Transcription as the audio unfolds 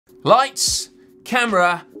Lights,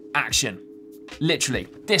 camera, action. Literally,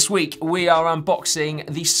 this week we are unboxing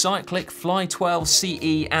the Cycliq Fly12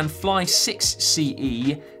 CE and Fly6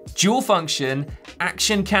 CE dual function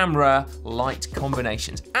action camera light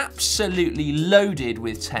combinations. Absolutely loaded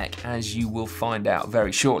with tech, as you will find out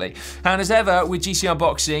very shortly. And as ever with GCN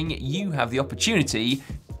Unboxing, you have the opportunity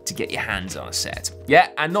to get your hands on a set. Yeah,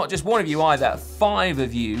 and not just one of you either, 5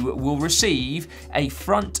 of you will receive a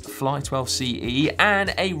front Fly12 CE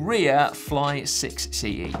and a rear Fly6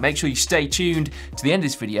 CE. Make sure you stay tuned to the end of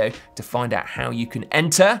this video to find out how you can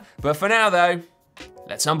enter. But for now though,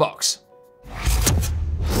 let's unbox.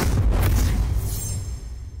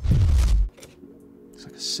 It's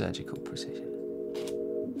like a surgical precision.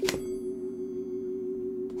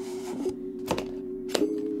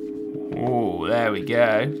 Oh, there we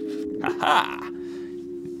go. Aha!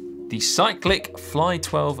 The Cycliq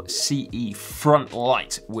Fly12 CE front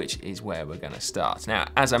light, which is where we're gonna start. Now,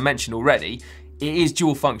 as I mentioned already, it is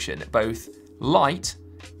dual function, both light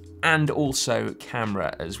and also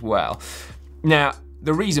camera as well. Now,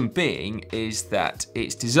 the reason being is that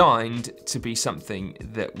it's designed to be something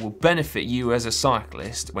that will benefit you as a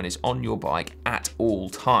cyclist when it's on your bike at all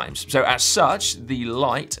times. So as such, the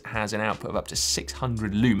light has an output of up to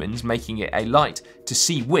 600 lumens, making it a light to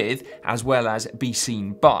see with as well as be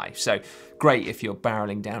seen by. So great if you're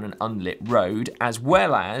barreling down an unlit road, as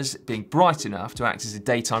well as being bright enough to act as a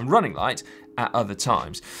daytime running light at other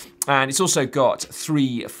times. And it's also got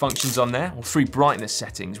 3 functions on there, or 3 brightness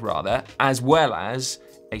settings rather, as well as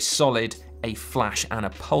a solid, a flash and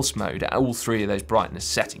a pulse mode at all 3 of those brightness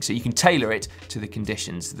settings. So you can tailor it to the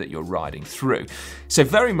conditions that you're riding through. So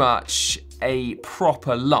very much a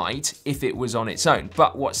proper light if it was on its own.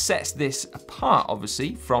 But what sets this apart,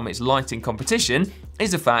 obviously, from its lighting competition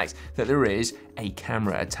is the fact that there is a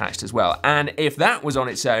camera attached as well. And if that was on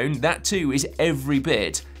its own, that too is every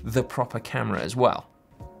bit the proper camera as well.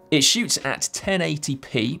 It shoots at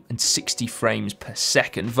 1080p and 60 frames per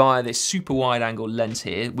second via this super wide angle lens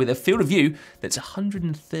here with a field of view that's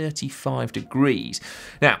 135 degrees.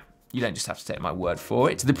 Now, you don't just have to take my word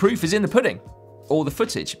for it. The proof is in the pudding. All the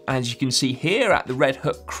footage, as you can see here at the Red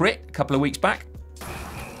Hook Crit a couple of weeks back.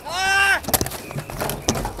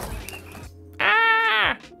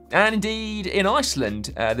 And indeed in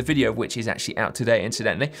Iceland, the video of which is actually out today,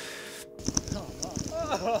 incidentally.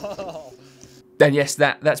 Then yes,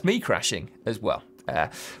 that's me crashing as well.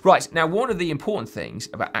 Right, now one of the important things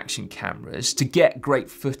about action cameras to get great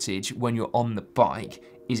footage when you're on the bike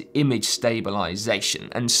is image stabilization.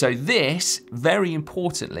 And so this, very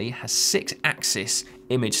importantly, has 6-axis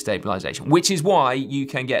image stabilization, which is why you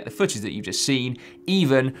can get the footage that you've just seen,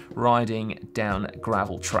 even riding down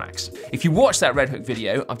gravel tracks. If you watch that Red Hook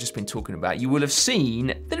video I've just been talking about, you will have seen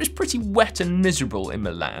that it was pretty wet and miserable in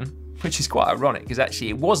Milan, which is quite ironic because actually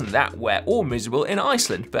it wasn't that wet or miserable in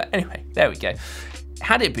Iceland. But anyway, there we go.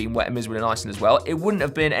 Had it been wet and miserable in Iceland as well, it wouldn't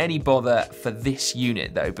have been any bother for this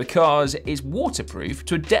unit though, because it's waterproof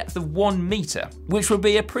to a depth of 1 meter, which would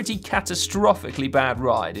be a pretty catastrophically bad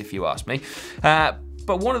ride if you ask me.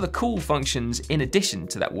 But one of the cool functions in addition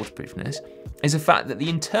to that waterproofness is the fact that the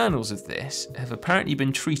internals of this have apparently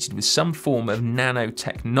been treated with some form of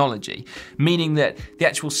nanotechnology, meaning that the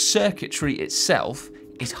actual circuitry itself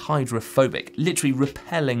is hydrophobic, literally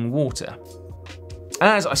repelling water.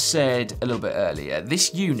 As I said a little bit earlier,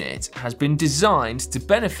 this unit has been designed to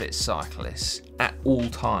benefit cyclists at all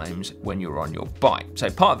times when you're on your bike. So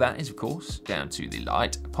part of that is of course down to the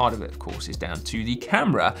light, part of it of course is down to the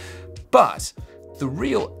camera, but the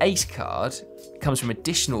real ace card comes from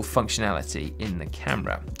additional functionality in the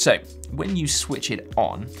camera. So when you switch it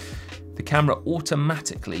on, the camera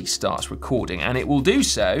automatically starts recording, and it will do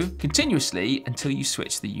so continuously until you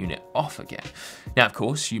switch the unit off again. Now, of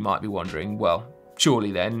course, you might be wondering, well,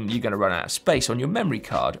 surely then you're going to run out of space on your memory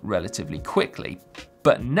card relatively quickly.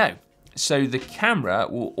 But no. So the camera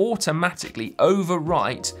will automatically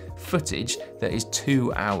overwrite footage that is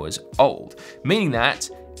 2 hours old, meaning that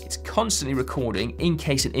it's constantly recording in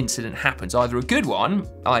case an incident happens, either a good one,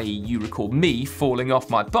 i.e. you record me falling off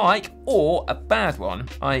my bike, or a bad one,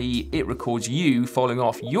 i.e. it records you falling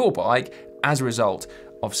off your bike as a result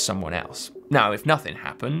of someone else. Now, if nothing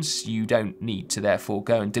happens, you don't need to therefore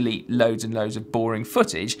go and delete loads and loads of boring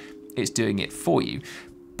footage, it's doing it for you.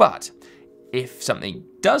 But if something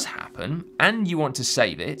does happen and you want to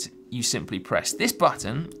save it, you simply press this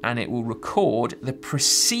button and it will record the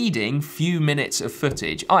preceding few minutes of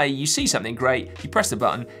footage. i.e. you see something great, you press the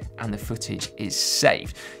button and the footage is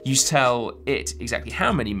saved. You tell it exactly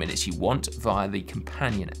how many minutes you want via the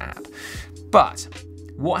companion app. But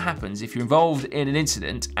what happens if you're involved in an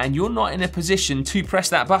incident and you're not in a position to press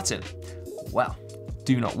that button? Well,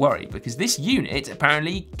 do not worry, because this unit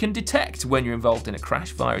apparently can detect when you're involved in a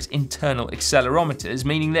crash via its internal accelerometers,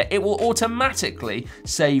 meaning that it will automatically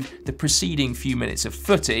save the preceding few minutes of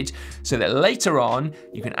footage so that later on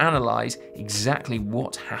you can analyze exactly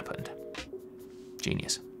what happened.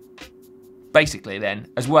 Genius. Basically then,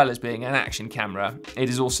 as well as being an action camera, it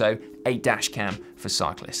is also a dash cam for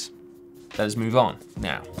cyclists. Let us move on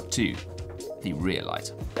now to the rear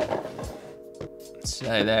light.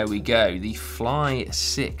 So there we go, the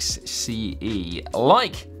Fly6 CE,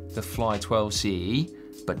 like the Fly12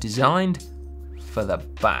 CE, but designed for the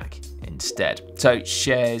back instead. So it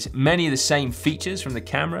shares many of the same features from the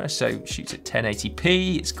camera, so shoots at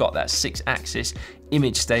 1080p, it's got that 6-axis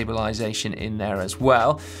image stabilization in there as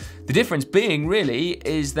well. The difference being really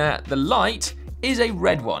is that the light is a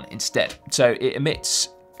red one instead. So it emits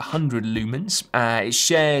 100 lumens. It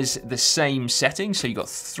shares the same settings, so you've got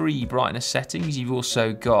 3 brightness settings. You've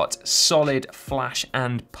also got solid, flash,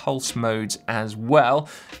 and pulse modes as well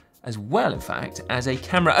in fact, as a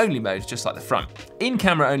camera-only mode, just like the front. In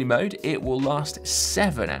camera-only mode, it will last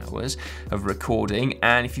 7 hours of recording,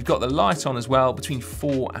 and if you've got the light on as well, between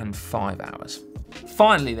 4 and 5 hours.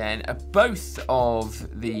 Finally then, both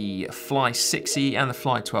of the Fly6E and the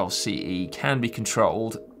Fly12 CE can be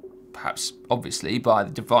controlled, perhaps obviously by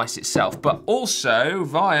the device itself, but also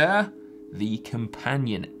via the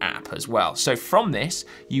companion app as well. So from this,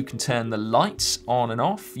 you can turn the lights on and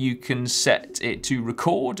off, you can set it to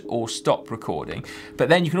record or stop recording, but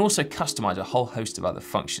then you can also customize a whole host of other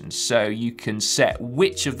functions. So you can set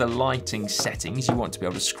which of the lighting settings you want to be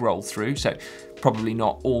able to scroll through. So probably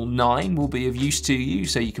not all 9 will be of use to you,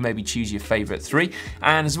 so you can maybe choose your favorite 3.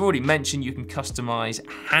 And as I've already mentioned, you can customize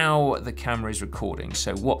how the camera is recording.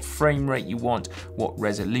 So what frame rate you want, what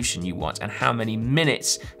resolution you want, and how many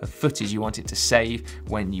minutes of footage you want it to save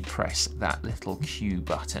when you press that little Q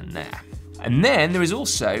button there. And then there is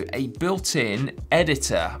also a built-in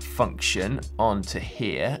editor function onto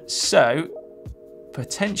here. So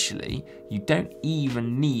potentially, you don't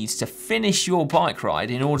even need to finish your bike ride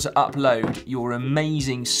in order to upload your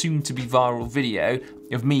amazing soon-to-be viral video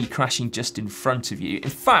of me crashing just in front of you. In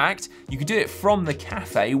fact, you can do it from the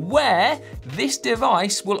cafe, where this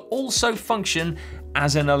device will also function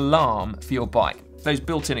as an alarm for your bike. Those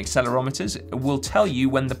built-in accelerometers will tell you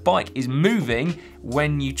when the bike is moving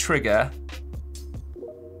when you trigger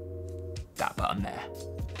that button there.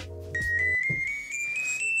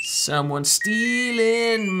 Someone's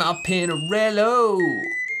stealing my Pinarello.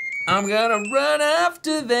 I'm gonna run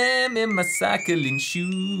after them in my cycling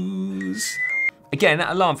shoes. Again,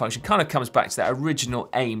 that alarm function kind of comes back to that original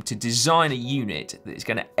aim to design a unit that is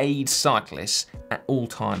going to aid cyclists at all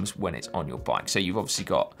times when it's on your bike. So you've obviously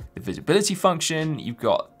got the visibility function, you've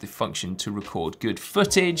got the function to record good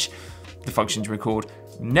footage, the function to record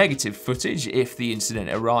negative footage if the incident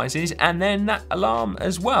arises, and then that alarm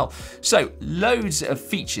as well. So loads of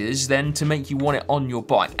features then to make you want it on your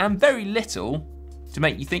bike, and very little to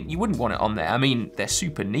make you think you wouldn't want it on there. I mean, they're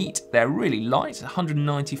super neat, they're really light,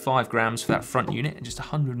 195 grams for that front unit and just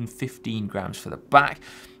 115 grams for the back.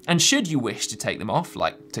 And should you wish to take them off,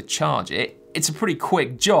 like to charge it, it's a pretty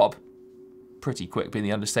quick job. Pretty quick being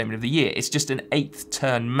the understatement of the year. It's just an 8th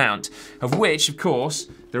turn mount, of which, of course,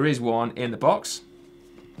 there is one in the box.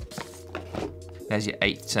 There's your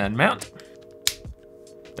 8th turn mount.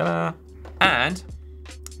 Ta-da! And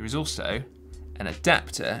there is also an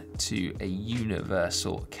adapter to a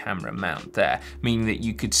universal camera mount there, meaning that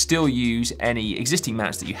you could still use any existing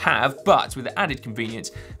mounts that you have, but with the added convenience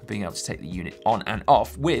of being able to take the unit on and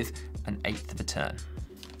off with an 1/8 of a turn.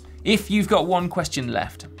 If you've got one question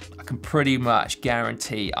left, I can pretty much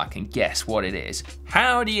guarantee I can guess what it is.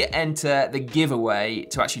 How do you enter the giveaway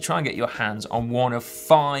to actually try and get your hands on one of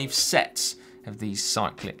 5 sets of these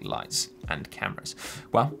Cycliq lights and cameras?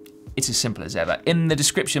 Well, it's as simple as ever. In the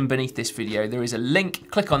description beneath this video, there is a link.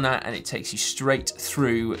 Click on that and it takes you straight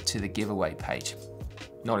through to the giveaway page.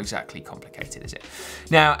 Not exactly complicated, is it?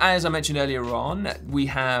 Now, as I mentioned earlier on, we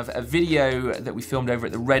have a video that we filmed over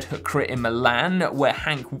at the Red Hook Crit in Milan, where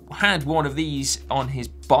Hank had one of these on his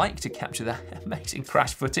bike to capture that amazing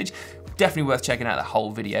crash footage. Definitely worth checking out the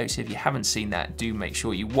whole video, so if you haven't seen that, do make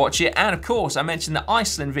sure you watch it. And of course, I mentioned the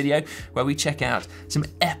Iceland video, where we check out some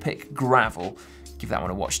epic gravel. Give that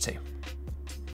one a watch too.